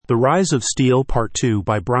The Rise of Steel Part 2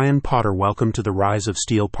 by Brian Potter. Welcome to The Rise of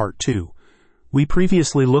Steel Part 2. We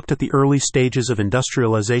previously looked at the early stages of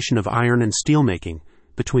industrialization of iron and steelmaking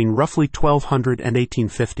between roughly 1200 and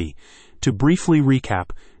 1850. To briefly recap,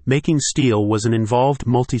 making steel was an involved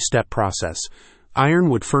multi-step process. Iron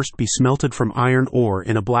would first be smelted from iron ore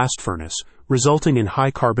in a blast furnace, resulting in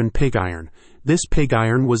high-carbon pig iron. This pig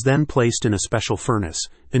iron was then placed in a special furnace,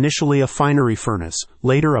 initially a finery furnace,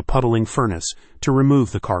 later a puddling furnace, to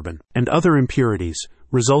remove the carbon and other impurities,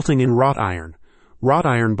 resulting in wrought iron. Wrought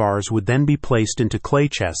iron bars would then be placed into clay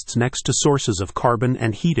chests next to sources of carbon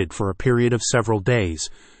and heated for a period of several days,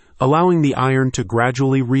 allowing the iron to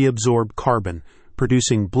gradually reabsorb carbon,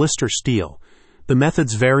 producing blister steel. The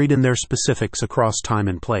methods varied in their specifics across time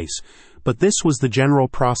and place, but this was the general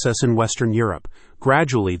process in Western Europe.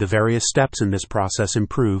 Gradually, the various steps in this process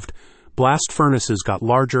improved. Blast furnaces got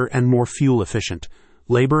larger and more fuel efficient,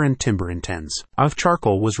 labor and timber intense. Of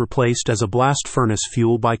charcoal was replaced as a blast furnace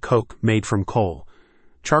fuel by coke made from coal.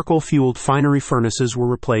 Charcoal-fueled finery furnaces were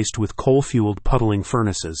replaced with coal-fueled puddling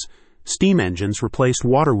furnaces. Steam engines replaced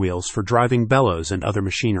water wheels for driving bellows and other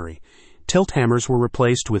machinery. Tilt hammers were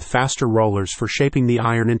replaced with faster rollers for shaping the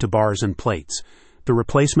iron into bars and plates. The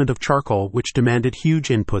replacement of charcoal, which demanded huge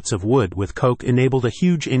inputs of wood with coke, enabled a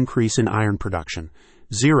huge increase in iron production.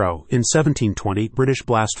 In 1720, British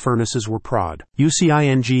blast furnaces were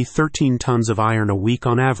producing 13 tons of iron a week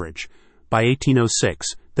on average. By 1806,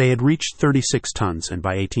 they had reached 36 tons, and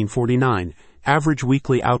by 1849, average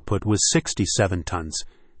weekly output was 67 tons.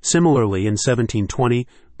 Similarly, in 1720,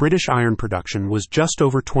 British iron production was just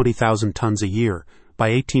over 20,000 tons a year.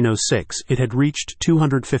 By 1806, it had reached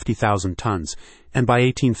 250,000 tons, and by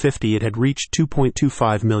 1850 it had reached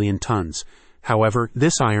 2.25 million tons. However,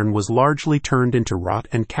 this iron was largely turned into wrought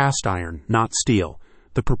and cast iron, not steel,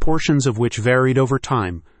 the proportions of which varied over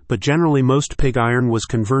time, but generally most pig iron was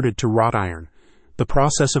converted to wrought iron. The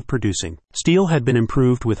process of producing steel had been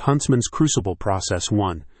improved with Huntsman's crucible process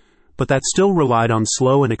 1, but that still relied on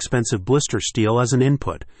slow and expensive blister steel as an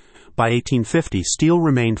input. By 1850, steel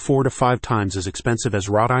remained 4 to 5 times as expensive as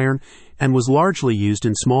wrought iron and was largely used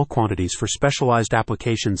in small quantities for specialized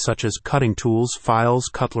applications such as cutting tools, files,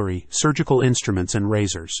 cutlery, surgical instruments, and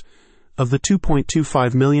razors. Of the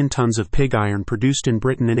 2.25 million tons of pig iron produced in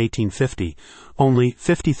Britain in 1850, only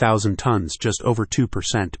 50,000 tons, just over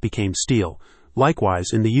 2%, became steel.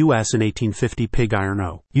 Likewise, in the U.S. in 1850, pig iron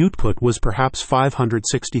output was perhaps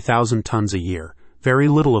 560,000 tons a year, very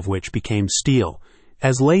little of which became steel.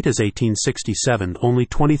 As late as 1867, only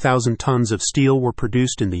 20,000 tons of steel were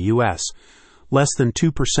produced in the U.S., less than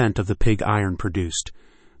 2% of the pig iron produced.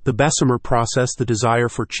 The Bessemer process, the desire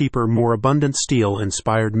for cheaper, more abundant steel,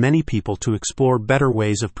 inspired many people to explore better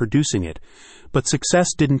ways of producing it, but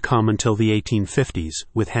success didn't come until the 1850s,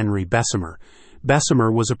 with Henry Bessemer.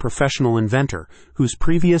 Bessemer was a professional inventor whose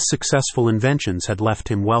previous successful inventions had left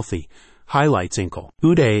him wealthy. Highlights: Inkle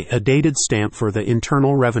Uday, a dated stamp for the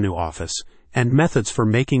Internal Revenue Office, and methods for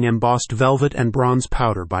making embossed velvet and bronze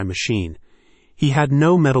powder by machine. He had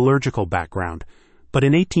no metallurgical background, but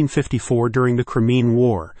in 1854, during the Crimean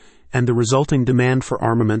War and the resulting demand for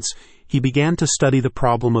armaments, he began to study the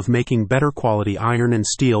problem of making better quality iron and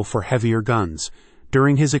steel for heavier guns.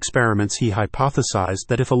 During his experiments, he hypothesized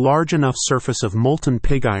that if a large enough surface of molten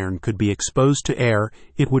pig iron could be exposed to air,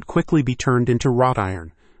 it would quickly be turned into wrought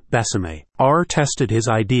iron. Bessemer tested his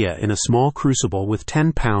idea in a small crucible with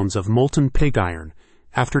 10 pounds of molten pig iron.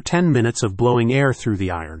 After 10 minutes of blowing air through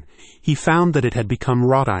the iron, he found that it had become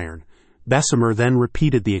wrought iron. Bessemer then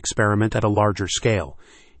repeated the experiment at a larger scale.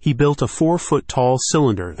 He built a 4-foot-tall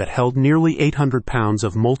cylinder that held nearly 800 pounds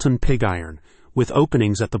of molten pig iron, with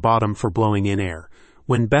openings at the bottom for blowing in air.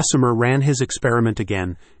 When Bessemer ran his experiment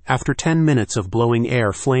again, after 10 minutes of blowing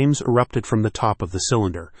air, flames erupted from the top of the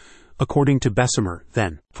cylinder. According to Bessemer,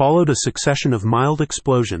 then followed a succession of mild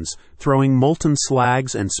explosions, throwing molten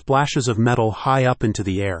slags and splashes of metal high up into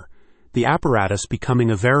the air, the apparatus becoming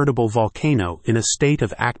a veritable volcano in a state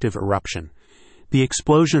of active eruption. The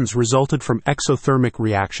explosions resulted from exothermic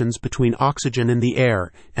reactions between oxygen in the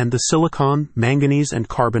air and the silicon, manganese, and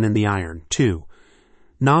carbon in the iron, too.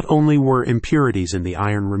 Not only were impurities in the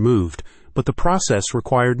iron removed, but the process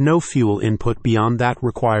required no fuel input beyond that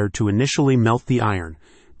required to initially melt the iron,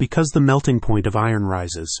 because the melting point of iron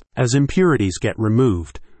rises as impurities get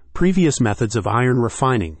removed. Previous methods of iron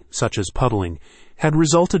refining, such as puddling, had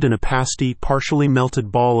resulted in a pasty, partially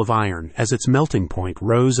melted ball of iron as its melting point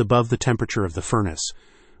rose above the temperature of the furnace.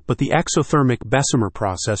 But the exothermic Bessemer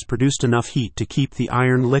process produced enough heat to keep the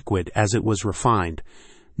iron liquid as it was refined.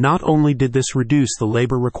 Not only did this reduce the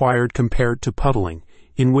labor required compared to puddling,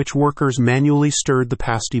 in which workers manually stirred the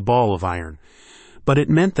pasty ball of iron, but it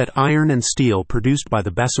meant that iron and steel produced by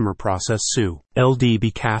the Bessemer process (SU)LD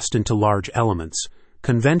be cast into large elements.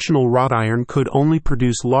 Conventional wrought iron could only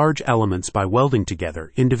produce large elements by welding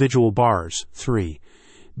together individual bars. 3.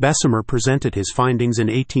 Bessemer presented his findings in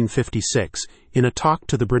 1856 in a talk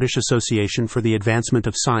to the British Association for the Advancement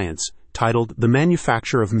of Science, titled The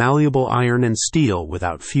Manufacture of Malleable Iron and Steel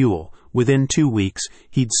Without Fuel. Within 2 weeks,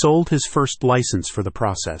 he'd sold his first license for the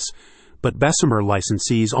process, but Bessemer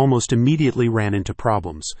licensees almost immediately ran into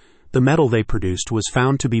problems. The metal they produced was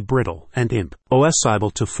found to be brittle and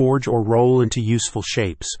impossible to forge or roll into useful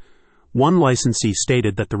shapes. One licensee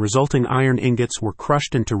stated that the resulting iron ingots were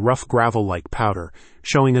crushed into rough gravel-like powder,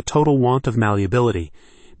 showing a total want of malleability.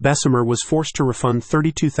 Bessemer was forced to refund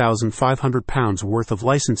 £32,500 worth of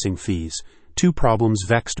licensing fees. 2 problems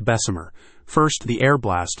vexed Bessemer. First, the air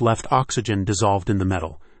blast left oxygen dissolved in the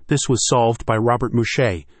metal. This was solved by Robert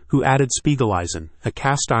Mouchet, who added Spiegeleisen, a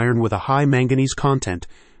cast iron with a high manganese content,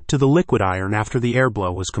 to the liquid iron after the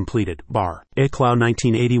airblow was completed. Bar. Eclau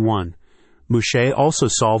 1981. Mouchet also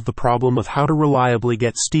solved the problem of how to reliably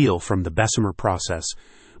get steel from the Bessemer process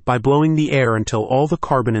by blowing the air until all the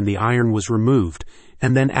carbon in the iron was removed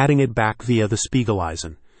and then adding it back via the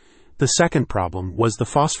Spiegeleisen. The second problem was the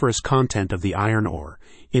phosphorus content of the iron ore.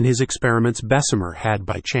 In his experiments, Bessemer had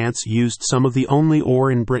by chance used some of the only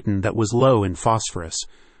ore in Britain that was low in phosphorus.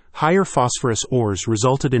 Higher phosphorus ores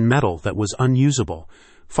resulted in metal that was unusable.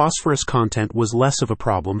 Phosphorus content was less of a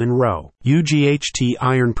problem in UGHT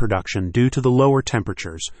iron production due to the lower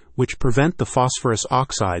temperatures, which prevent the phosphorus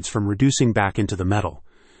oxides from reducing back into the metal.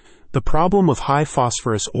 The problem of high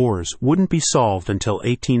phosphorus ores wouldn't be solved until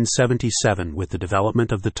 1877 with the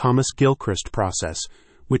development of the Thomas Gilchrist process,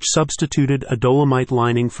 which substituted a dolomite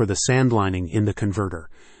lining for the sand lining in the converter.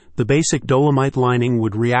 The basic dolomite lining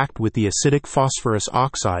would react with the acidic phosphorus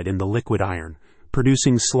oxide in the liquid iron,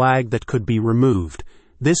 producing slag that could be removed.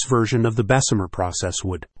 This version of the Bessemer process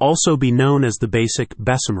would also be known as the basic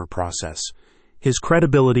Bessemer process. His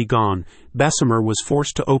credibility gone, Bessemer was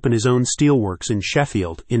forced to open his own steelworks in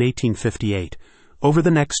Sheffield in 1858. Over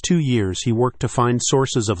the next 2 years he worked to find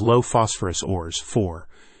sources of low phosphorus ores. 4.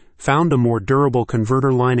 Found a more durable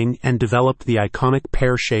converter lining and developed the iconic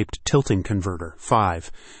pear-shaped tilting converter.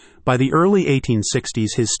 5. By the early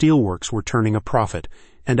 1860s his steelworks were turning a profit,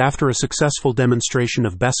 and after a successful demonstration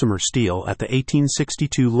of Bessemer steel at the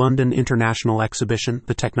 1862 London International Exhibition,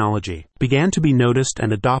 the technology began to be noticed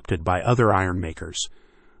and adopted by other iron makers.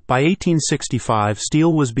 By 1865,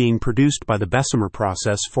 steel was being produced by the Bessemer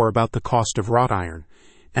process for about the cost of wrought iron,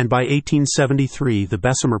 and by 1873 the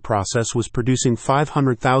Bessemer process was producing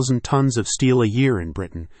 500,000 tons of steel a year in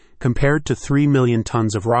Britain, compared to 3 million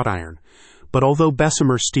tons of wrought iron. But although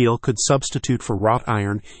Bessemer steel could substitute for wrought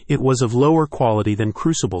iron, it was of lower quality than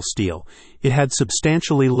crucible steel. It had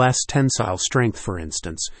substantially less tensile strength, for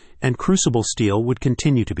instance, and crucible steel would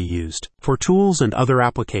continue to be used for tools and other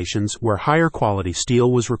applications where higher quality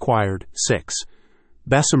steel was required. 6.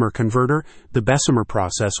 Bessemer converter. The Bessemer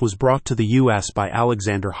process was brought to the U.S. by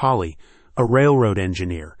Alexander Hawley, a railroad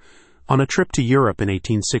engineer. On a trip to Europe in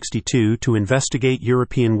 1862 to investigate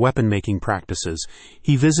European weapon-making practices,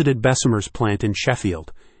 he visited Bessemer's plant in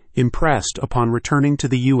Sheffield. Impressed, upon returning to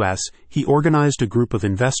the U.S., he organized a group of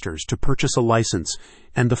investors to purchase a license,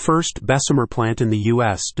 and the first Bessemer plant in the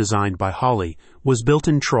U.S., designed by Hawley, was built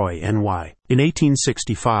in Troy, NY. In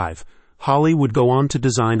 1865, Hawley would go on to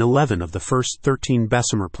design 11 of the first 13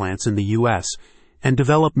 Bessemer plants in the U.S., and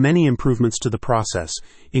develop many improvements to the process,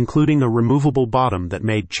 including a removable bottom that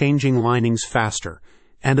made changing linings faster,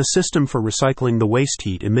 and a system for recycling the waste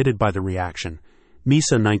heat emitted by the reaction.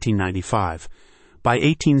 Mesa, 1995. By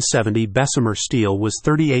 1870, Bessemer steel was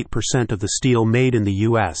 38% of the steel made in the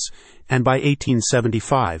U.S., and by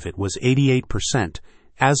 1875 it was 88%.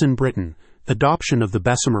 As in Britain, adoption of the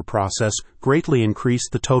Bessemer process greatly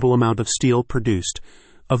increased the total amount of steel produced.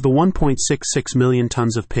 Of the 1.66 million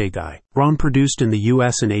tons of pig iron produced in the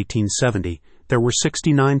U.S. in 1870, there were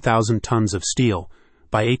 69,000 tons of steel.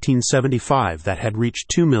 By 1875, that had reached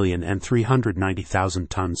 2,390,000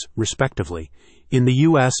 tons, respectively. In the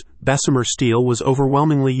U.S., Bessemer steel was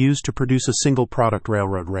overwhelmingly used to produce a single product,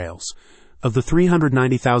 railroad rails. Of the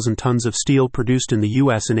 390,000 tons of steel produced in the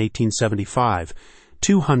U.S. in 1875,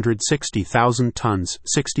 260,000 tons,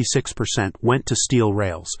 66%, went to steel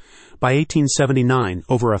rails. By 1879,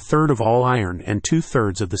 over a third of all iron and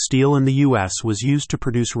 2/3 of the steel in the U.S. was used to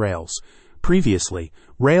produce rails. Previously,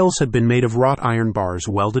 rails had been made of wrought iron bars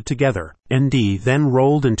welded together, ND, then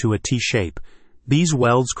rolled into a T shape. These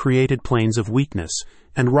welds created planes of weakness,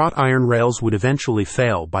 and wrought iron rails would eventually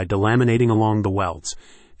fail by delaminating along the welds.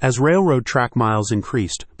 As railroad track miles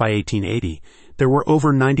increased, by 1880, There were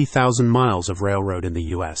over 90,000 miles of railroad in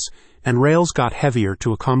the U.S., and rails got heavier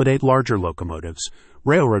to accommodate larger locomotives.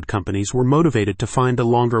 Railroad companies were motivated to find a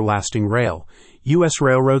longer-lasting rail. U.S.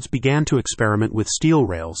 railroads began to experiment with steel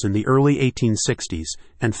rails in the early 1860s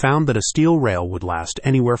and found that a steel rail would last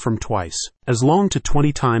anywhere from twice as long to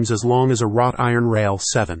 20 times as long as a wrought iron rail.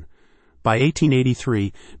 7. By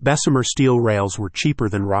 1883, Bessemer steel rails were cheaper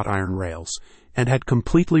than wrought iron rails and had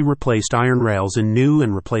completely replaced iron rails in new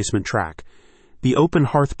and replacement track. The open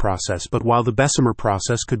hearth process. But while the Bessemer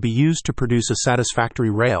process could be used to produce a satisfactory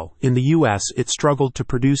rail, in the U.S. it struggled to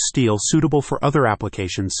produce steel suitable for other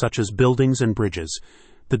applications such as buildings and bridges.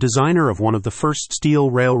 The designer of one of the first steel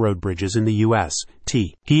railroad bridges in the U.S.,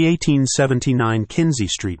 the 1879 Kinzie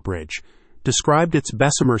Street Bridge, described its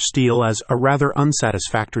Bessemer steel as a rather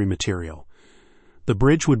unsatisfactory material. The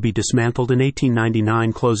bridge would be dismantled in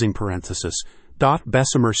 1899.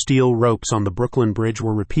 Bessemer steel ropes on the Brooklyn Bridge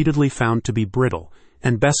were repeatedly found to be brittle,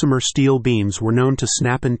 and Bessemer steel beams were known to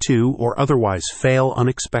snap in two or otherwise fail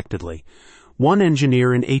unexpectedly. One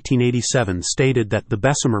engineer in 1887 stated that the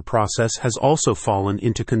Bessemer process has also fallen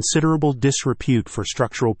into considerable disrepute for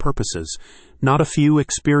structural purposes. Not a few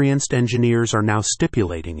experienced engineers are now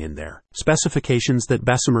stipulating in their specifications that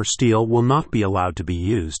Bessemer steel will not be allowed to be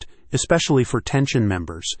used, especially for tension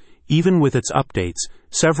members. Even with its updates,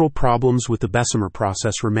 several problems with the Bessemer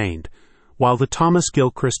process remained. While the Thomas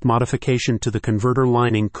Gilchrist modification to the converter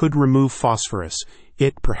lining could remove phosphorus,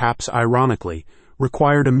 it, perhaps ironically,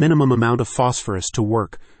 required a minimum amount of phosphorus to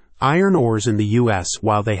work. Iron ores in the U.S.,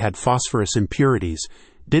 while they had phosphorus impurities,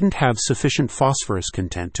 didn't have sufficient phosphorus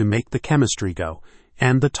content to make the chemistry go,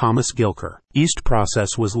 and the Thomas Gilchrist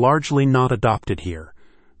process was largely not adopted here.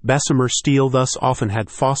 Bessemer steel thus often had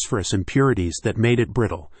phosphorus impurities that made it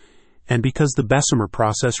brittle. And because the Bessemer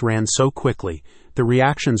process ran so quickly, the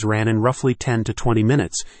reactions ran in roughly 10 to 20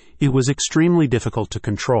 minutes, it was extremely difficult to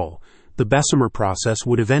control. The Bessemer process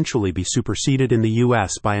would eventually be superseded in the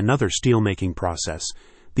U.S. by another steelmaking process,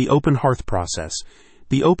 the open hearth process.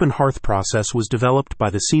 The open hearth process was developed by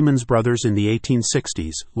the Siemens brothers in the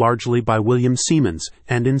 1860s, largely by William Siemens,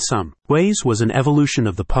 and in some ways was an evolution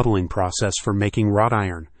of the puddling process for making wrought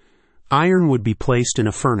iron. Iron would be placed in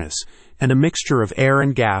a furnace, and a mixture of air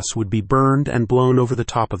and gas would be burned and blown over the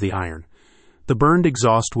top of the iron. The burned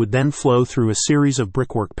exhaust would then flow through a series of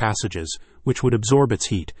brickwork passages, which would absorb its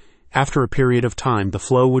heat. After a period of time, the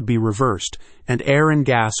flow would be reversed, and air and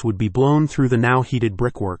gas would be blown through the now heated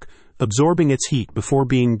brickwork, absorbing its heat before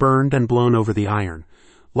being burned and blown over the iron.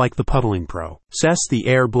 Like the puddling process, the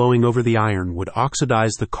air blowing over the iron would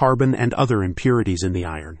oxidize the carbon and other impurities in the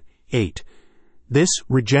iron. 8. This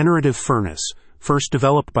regenerative furnace, first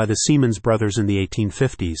developed by the Siemens brothers in the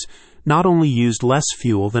 1850s, not only used less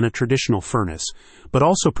fuel than a traditional furnace, but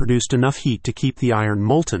also produced enough heat to keep the iron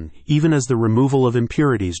molten, even as the removal of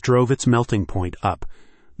impurities drove its melting point up.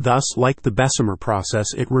 Thus, like the Bessemer process,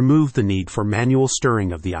 it removed the need for manual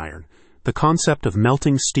stirring of the iron. The concept of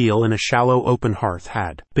melting steel in a shallow open hearth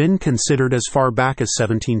had been considered as far back as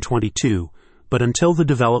 1722, but until the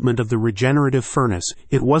development of the regenerative furnace,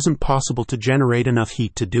 it wasn't possible to generate enough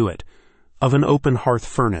heat to do it. Of an open hearth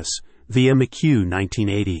furnace, via McHugh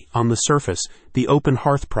 1980, on the surface, the open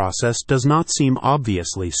hearth process does not seem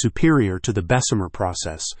obviously superior to the Bessemer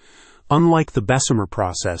process. Unlike the Bessemer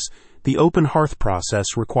process, the open hearth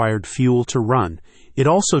process required fuel to run. It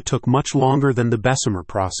also took much longer than the Bessemer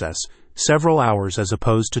process, several hours as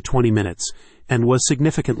opposed to 20 minutes, and was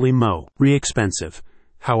significantly more expensive.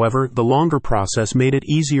 However, the longer process made it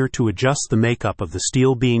easier to adjust the makeup of the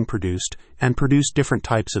steel being produced and produce different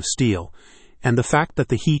types of steel, and the fact that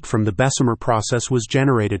the heat from the Bessemer process was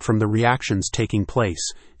generated from the reactions taking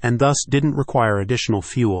place, and thus didn't require additional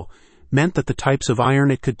fuel, meant that the types of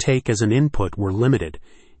iron it could take as an input were limited.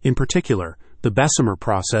 In particular, the Bessemer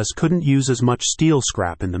process couldn't use as much steel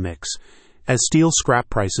scrap in the mix. As steel scrap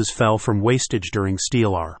prices fell from wastage during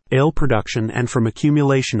steel rail production and from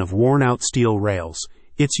accumulation of worn-out steel rails,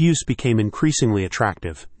 its use became increasingly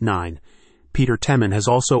attractive. 9. Peter Temin has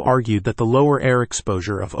also argued that the lower air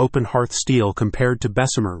exposure of open hearth steel compared to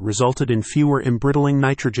Bessemer resulted in fewer embrittling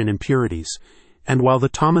nitrogen impurities, and while the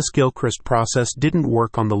Thomas Gilchrist process didn't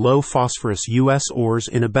work on the low phosphorus U.S. ores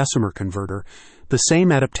in a Bessemer converter, the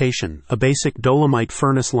same adaptation, a basic dolomite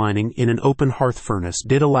furnace lining in an open hearth furnace,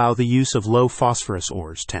 did allow the use of low phosphorus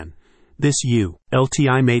ores. 10. This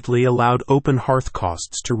ultimately allowed open hearth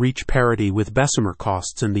costs to reach parity with Bessemer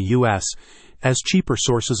costs in the U.S., as cheaper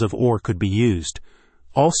sources of ore could be used.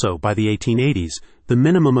 Also, by the 1880s, the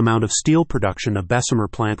minimum amount of steel production a Bessemer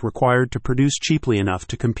plant required to produce cheaply enough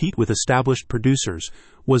to compete with established producers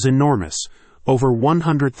was enormous, over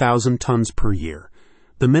 100,000 tons per year.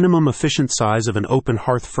 The minimum efficient size of an open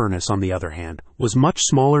hearth furnace, on the other hand, was much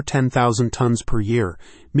smaller, 10,000 tons per year,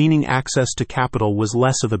 meaning access to capital was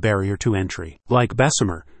less of a barrier to entry. Like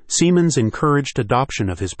Bessemer, Siemens encouraged adoption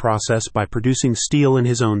of his process by producing steel in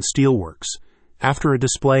his own steelworks. After a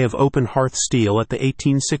display of open hearth steel at the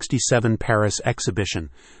 1867 Paris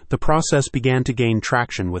exhibition, the process began to gain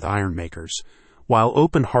traction with ironmakers. While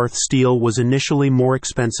open hearth steel was initially more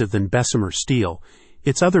expensive than Bessemer steel,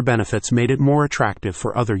 its other benefits made it more attractive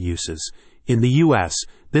for other uses. In the U.S.,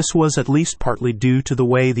 this was at least partly due to the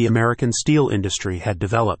way the American steel industry had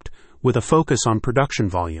developed, with a focus on production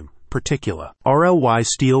volume, particularly RLY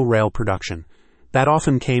steel rail production. That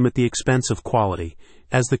often came at the expense of quality.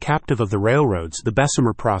 As the captive of the railroads, the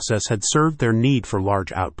Bessemer process had served their need for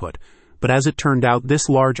large output. But as it turned out, this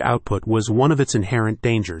large output was one of its inherent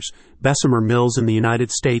dangers. Bessemer mills in the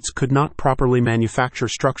United States could not properly manufacture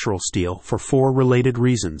structural steel for 4 related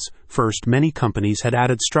reasons. First, many companies had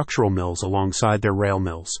added structural mills alongside their rail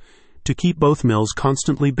mills. To keep both mills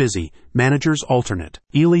constantly busy, managers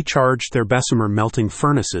alternately charged their Bessemer melting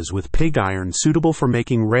furnaces with pig iron suitable for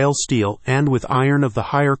making rail steel and with iron of the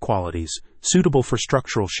higher qualities, suitable for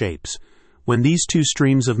structural shapes. When these two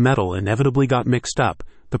streams of metal inevitably got mixed up,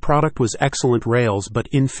 the product was excellent rails but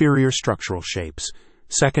inferior structural shapes.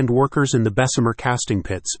 Second, workers in the Bessemer casting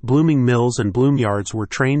pits, blooming mills and bloom yards were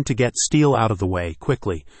trained to get steel out of the way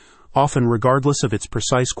quickly, often regardless of its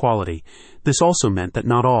precise quality. This also meant that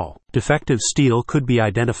not all defective steel could be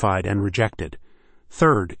identified and rejected.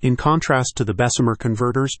 Third, in contrast to the Bessemer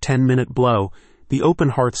converter's 10-minute blow, the open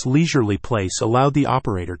hearth's leisurely place allowed the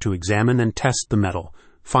operator to examine and test the metal.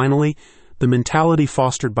 Finally, the mentality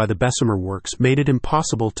fostered by the Bessemer works made it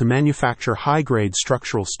impossible to manufacture high-grade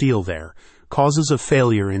structural steel there. Causes of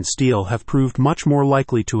failure in steel have proved much more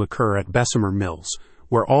likely to occur at Bessemer mills,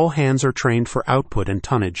 where all hands are trained for output and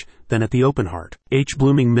tonnage, than at the open hearth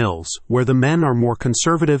blooming mills, where the men are more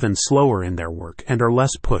conservative and slower in their work and are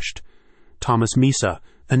less pushed. Thomas Misa,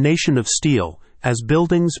 A Nation of Steel. As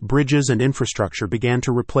buildings, bridges, and infrastructure began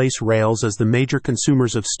to replace rails as the major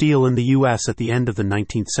consumers of steel in the U.S. at the end of the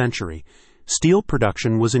 19th century, steel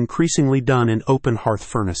production was increasingly done in open hearth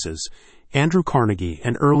furnaces. Andrew Carnegie,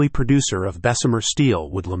 an early producer of Bessemer steel,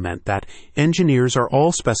 would lament that engineers are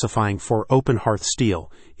all specifying for open hearth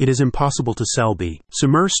steel. It is impossible to sell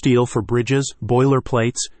Bessemer steel for bridges, boiler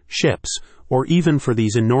plates, ships, or even for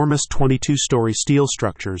these enormous 22-story steel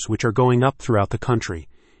structures which are going up throughout the country.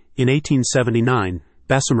 In 1879,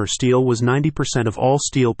 Bessemer steel was 90% of all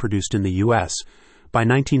steel produced in the U.S. By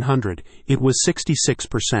 1900, it was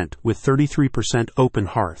 66%, with 33% open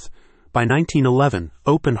hearth. By 1911,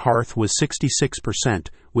 open hearth was 66%,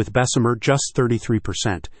 with Bessemer just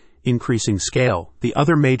 33%. Increasing scale. The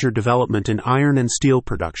other major development in iron and steel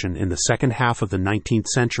production in the second half of the 19th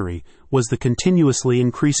century was the continuously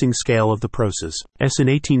increasing scale of the process. In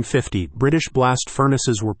 1850, British blast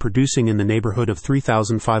furnaces were producing in the neighborhood of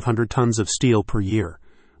 3,500 tons of steel per year.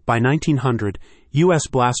 By 1900, U.S.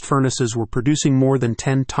 blast furnaces were producing more than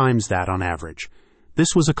 10 times that on average. This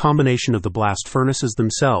was a combination of the blast furnaces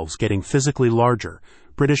themselves getting physically larger.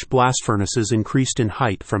 British blast furnaces increased in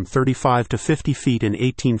height from 35 to 50 feet in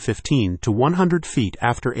 1815 to 100 feet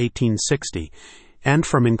after 1860, and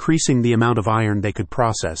from increasing the amount of iron they could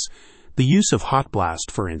process. The use of hot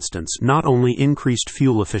blast, for instance, not only increased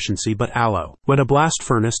fuel efficiency but allowed a blast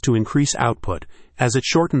furnace to increase output, as it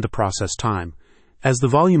shortened the process time. As the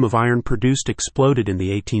volume of iron produced exploded in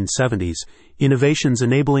the 1870s, innovations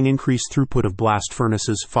enabling increased throughput of blast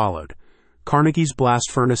furnaces followed. Carnegie's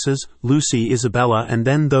blast furnaces, Lucy, Isabella, and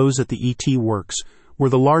then those at the E.T. Works, were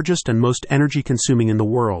the largest and most energy-consuming in the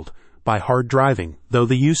world. By hard driving, though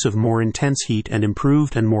the use of more intense heat and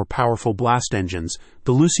improved and more powerful blast engines,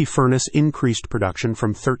 the Lucy furnace increased production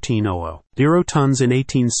from 1,300 tons in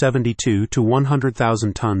 1872 to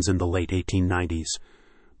 100,000 tons in the late 1890s.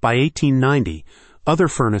 By 1890, other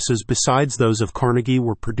furnaces besides those of Carnegie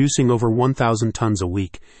were producing over 1,000 tons a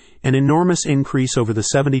week, an enormous increase over the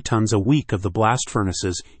 70 tons a week of the blast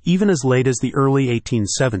furnaces, even as late as the early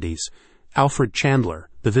 1870s. Alfred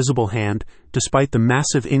Chandler, the visible hand, despite the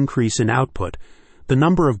massive increase in output, the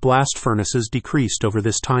number of blast furnaces decreased over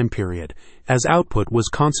this time period, as output was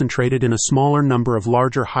concentrated in a smaller number of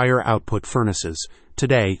larger, higher output furnaces.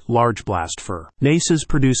 Today, large blast furnaces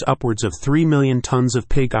produce upwards of 3 million tons of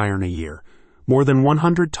pig iron a year, more than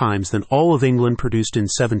 100 times than all of England produced in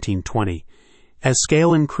 1720. As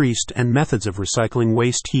scale increased and methods of recycling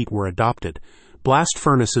waste heat were adopted, blast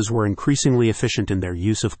furnaces were increasingly efficient in their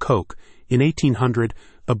use of coke. In 1800,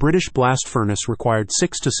 A British blast furnace required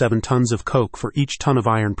 6 to 7 tons of coke for each ton of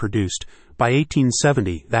iron produced. By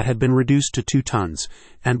 1870, that had been reduced to 2 tons,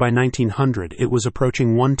 and by 1900 it was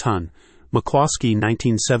approaching 1 ton. McCloskey,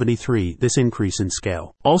 1973. This increase in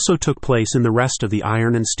scale also took place in the rest of the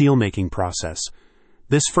iron and steel-making process.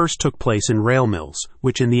 This first took place in rail mills,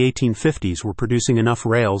 which in the 1850s were producing enough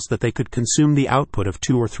rails that they could consume the output of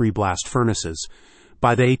 2 or 3 blast furnaces.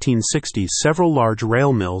 By the 1860s, several large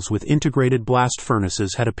rail mills with integrated blast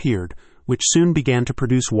furnaces had appeared, which soon began to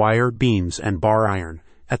produce wire, beams, and bar iron.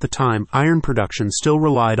 At the time, iron production still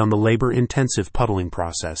relied on the labor-intensive puddling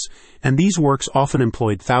process, and these works often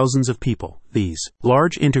employed thousands of people. These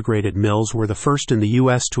large integrated mills were the first in the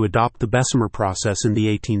U.S. to adopt the Bessemer process in the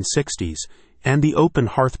 1860s, and the open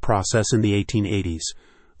hearth process in the 1880s.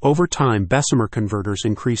 Over time, Bessemer converters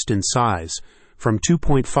increased in size, from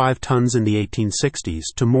 2.5 tons in the 1860s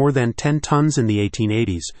to more than 10 tons in the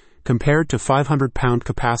 1880s, compared to 500-pound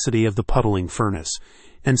capacity of the puddling furnace,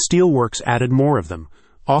 and steelworks added more of them,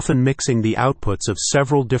 often mixing the outputs of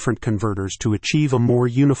several different converters to achieve a more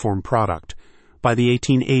uniform product. By the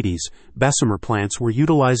 1880s, Bessemer plants were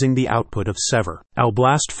utilizing the output of several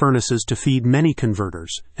blast furnaces to feed many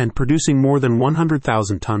converters, and producing more than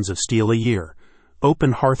 100,000 tons of steel a year.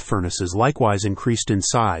 Open hearth furnaces likewise increased in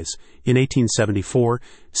size. In 1874,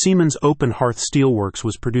 Siemens Open Hearth Steelworks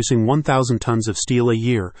was producing 1,000 tons of steel a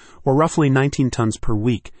year, or roughly 19 tons per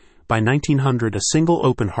week. By 1900, a single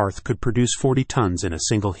open hearth could produce 40 tons in a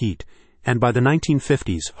single heat, and by the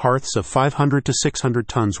 1950s, hearths of 500 to 600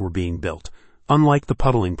 tons were being built. Unlike the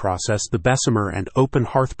puddling process, the Bessemer and open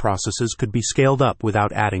hearth processes could be scaled up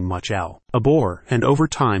without adding much labor, and over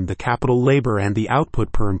time the capital labor and the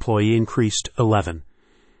output per employee increased. 11.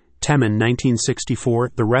 Temmin,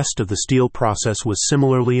 1964. The rest of the steel process was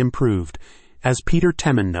similarly improved. As Peter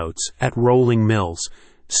Temmin notes, at rolling mills,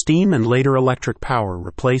 steam and later electric power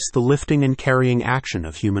replaced the lifting and carrying action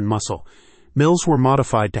of human muscle. Mills were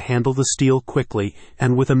modified to handle the steel quickly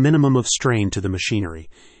and with a minimum of strain to the machinery,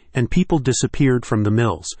 and people disappeared from the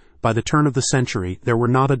mills. By the turn of the century, there were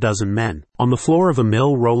not a dozen men on the floor of a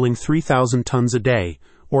mill rolling 3,000 tons a day,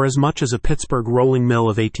 or as much as a Pittsburgh rolling mill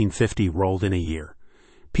of 1850 rolled in a year.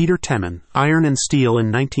 Peter Temmin, Iron and Steel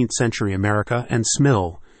in 19th Century America, and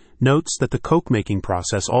Smill, notes that the coke-making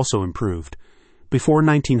process also improved. Before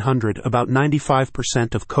 1900, about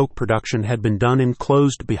 95% of coke production had been done in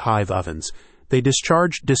closed beehive ovens. They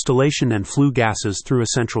discharged distillation and flue gases through a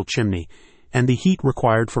central chimney, and the heat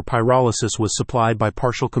required for pyrolysis was supplied by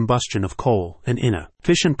partial combustion of coal, an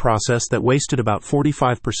inefficient process that wasted about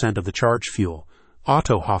 45% of the charge fuel.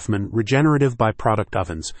 Otto Hoffmann, Regenerative Byproduct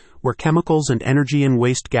Ovens, where chemicals and energy and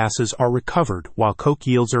waste gases are recovered while coke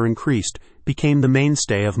yields are increased, became the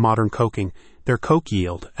mainstay of modern coking. Their coke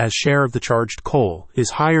yield, as share of the charged coal,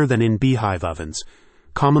 is higher than in beehive ovens,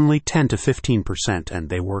 commonly 10 to 15%, and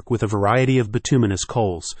they work with a variety of bituminous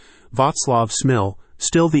coals. Václav Smil,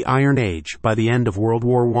 Still the Iron Age. By the end of World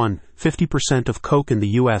War I, 50% of coke in the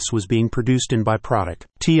U.S. was being produced in byproduct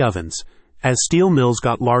ovens. As steel mills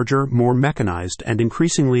got larger, more mechanized, and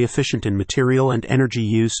increasingly efficient in material and energy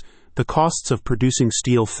use, the costs of producing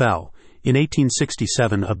steel fell. In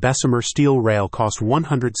 1867, a Bessemer steel rail cost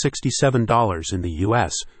 $167 in the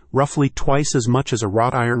U.S., roughly twice as much as a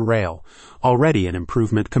wrought iron rail, already an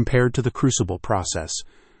improvement compared to the crucible process.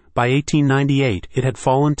 By 1898, it had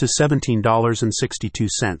fallen to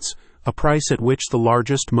 $17.62, a price at which the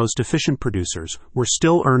largest, most efficient producers were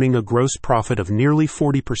still earning a gross profit of nearly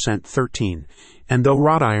 40%. 13. And though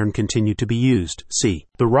wrought iron continued to be used, see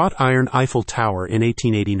the wrought iron Eiffel Tower in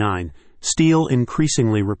 1889, steel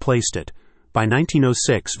increasingly replaced it. By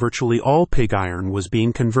 1906, virtually all pig iron was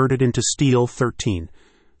being converted into steel. 13.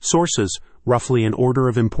 Sources, roughly in order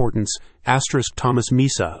of importance: Thomas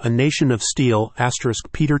Misa, A Nation of Steel,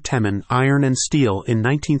 Peter Temmin, Iron and Steel in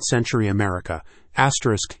 19th Century America,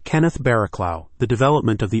 Kenneth Barraclough, The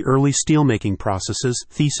Development of the Early Steelmaking Processes,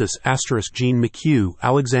 Thesis, Jean McHugh,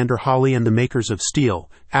 Alexander Hawley and the Makers of Steel,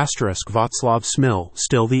 Václav Smil,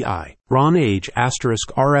 Still the Iron Age,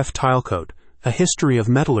 R.F. Tilecoat, A History of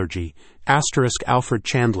Metallurgy, Alfred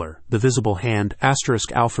Chandler, The Visible Hand,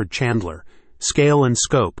 Alfred Chandler, Scale and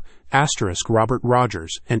Scope, Robert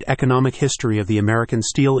Rogers, and Economic History of the American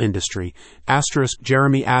Steel Industry,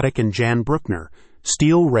 Jeremy Attic and Jan Bruckner,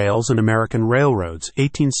 Steel Rails and American Railroads,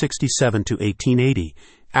 1867 to 1880,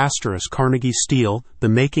 Carnegie Steel, The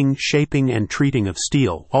Making, Shaping, and Treating of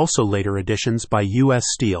Steel, also later editions by U.S.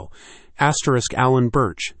 Steel, Alan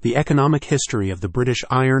Birch, The Economic History of the British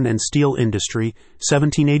Iron and Steel Industry,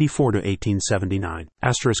 1784 to 1879,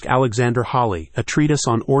 Alexander Hawley, A Treatise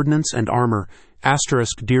on Ordnance and Armor,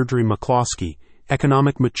 Deirdre McCloskey,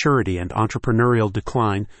 economic maturity and entrepreneurial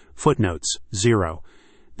decline. Footnotes 0.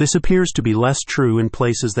 This appears to be less true in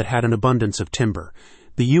places that had an abundance of timber.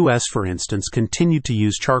 The U.S., for instance, continued to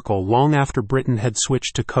use charcoal long after Britain had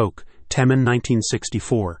switched to coke. Temin,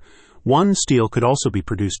 1964. 1. Steel could also be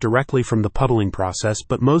produced directly from the puddling process,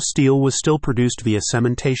 but most steel was still produced via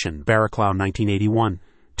cementation. Barraclough, 1981.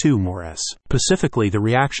 2. More specifically, the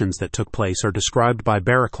reactions that took place are described by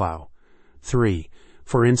Barraclough. 3.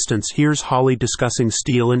 For instance, here's Hawley discussing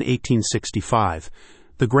steel in 1865.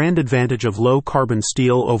 The grand advantage of low-carbon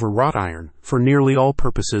steel over wrought iron, for nearly all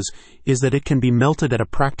purposes, is that it can be melted at a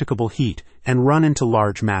practicable heat and run into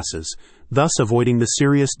large masses, thus avoiding the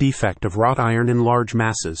serious defect of wrought iron in large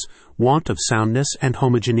masses, want of soundness and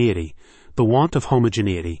homogeneity. The want of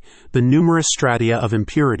homogeneity, the numerous stratia of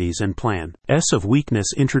impurities and plan of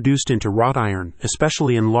weakness introduced into wrought iron,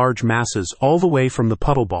 especially in large masses all the way from the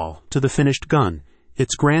puddle ball to the finished gun.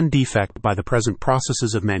 Its grand defect by the present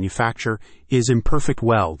processes of manufacture is imperfect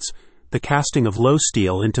welds. The casting of low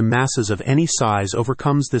steel into masses of any size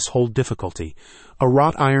overcomes this whole difficulty. A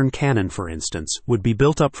wrought iron cannon, for instance, would be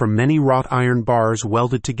built up from many wrought iron bars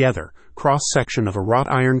welded together, cross-section of a wrought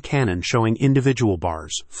iron cannon showing individual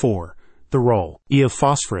bars. 4. The role of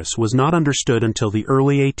phosphorus was not understood until the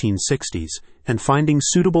early 1860s, and finding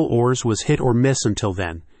suitable ores was hit or miss until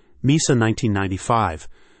then. Misa, 1995.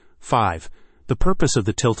 5. The purpose of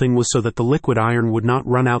the tilting was so that the liquid iron would not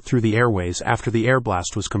run out through the airways after the air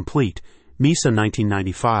blast was complete. Misa,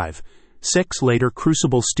 1995. 6. Later,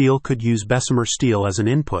 crucible steel could use Bessemer steel as an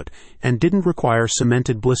input and didn't require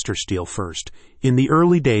cemented blister steel first. In the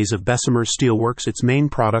early days of Bessemer Steelworks, its main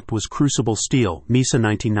product was crucible steel. Misa,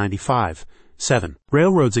 1995. 7.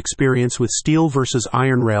 Railroads' experience with steel versus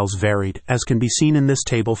iron rails varied, as can be seen in this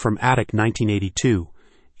table from Attic, 1982.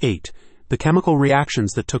 8. The chemical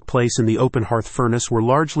reactions that took place in the open hearth furnace were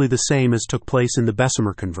largely the same as took place in the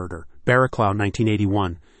Bessemer converter. Barraclough,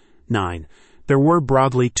 1981. 9. There were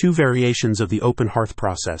broadly two variations of the open hearth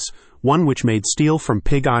process, one which made steel from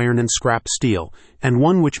pig iron and scrap steel, and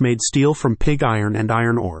one which made steel from pig iron and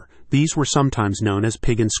iron ore. These were sometimes known as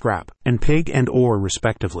pig and scrap, and pig and ore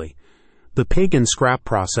respectively. The pig and scrap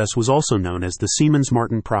process was also known as the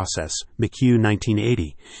Siemens-Martin process. McHugh,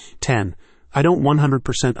 1980. 10. I don't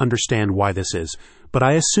 100% understand why this is, but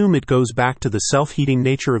I assume it goes back to the self-heating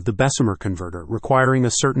nature of the Bessemer converter, requiring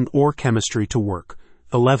a certain ore chemistry to work.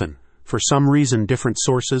 11. For some reason, different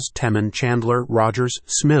sources, Temin, Chandler, Rogers,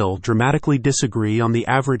 Smill, dramatically disagree on the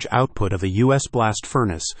average output of a U.S. blast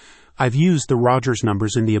furnace. I've used the Rogers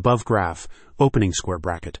numbers in the above graph, opening square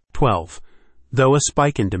bracket. 12. Though a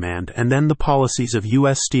spike in demand, and then the policies of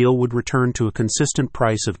U.S. Steel would return to a consistent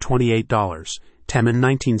price of $28. Temin,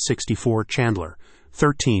 1964, Chandler.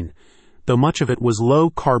 13. Though much of it was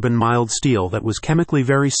low-carbon mild steel that was chemically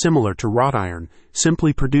very similar to wrought iron,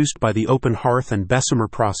 simply produced by the open hearth and Bessemer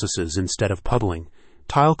processes instead of puddling.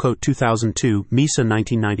 Tilecoat, 2002, Misa,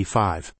 1995.